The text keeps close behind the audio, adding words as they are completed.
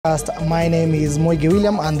My name is Moige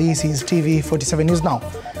William and this is TV 47 News Now.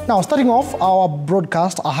 Now, starting off our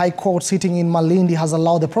broadcast, a High Court sitting in Malindi has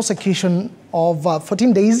allowed the prosecution of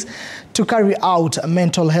 14 days to carry out a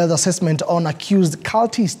mental health assessment on accused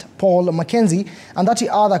cultist Paul Mackenzie and 30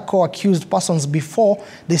 other co-accused persons before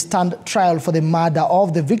they stand trial for the murder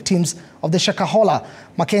of the victims of the Shakahola.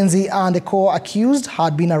 Mackenzie and the co-accused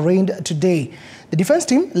had been arraigned today. The defense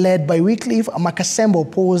team, led by Wycliffe Makasembo,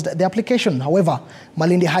 opposed the application. However,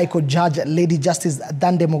 Malindi High Court Judge Lady Justice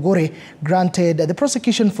Dande Mogore granted the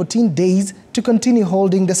prosecution 14 days to continue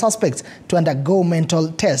holding the suspects to undergo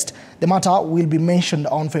mental test. The matter will be mentioned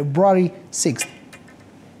on February 6th.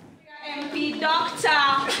 MP Dr.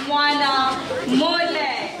 Mwana Mole.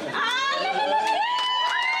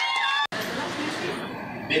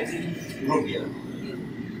 Betty Rubia.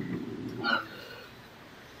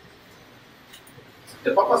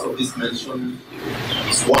 The purpose of this mention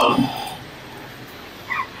is one,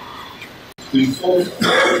 to inform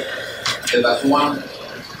that one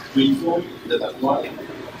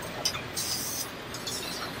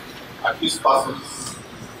accused persons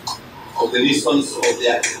of the reasons of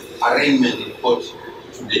their arraignment in court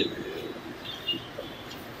today.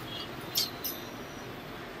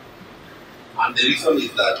 And the reason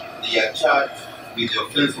is that they are charged with the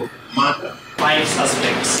offense of murder. 5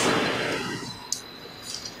 suspects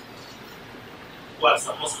who are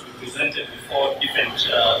supposed to be presented before different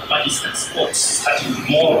magistrates' courts starting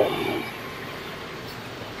tomorrow.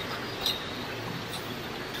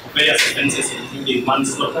 Various offences including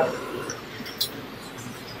manslaughter,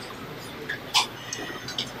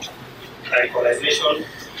 radicalization,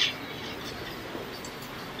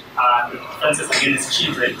 and offences against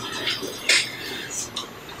children.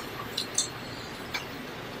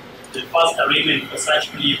 The first arraignment for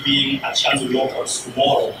such plea being at Shanzu Law Courts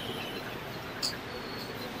tomorrow,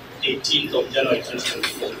 18th of January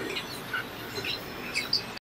 2024.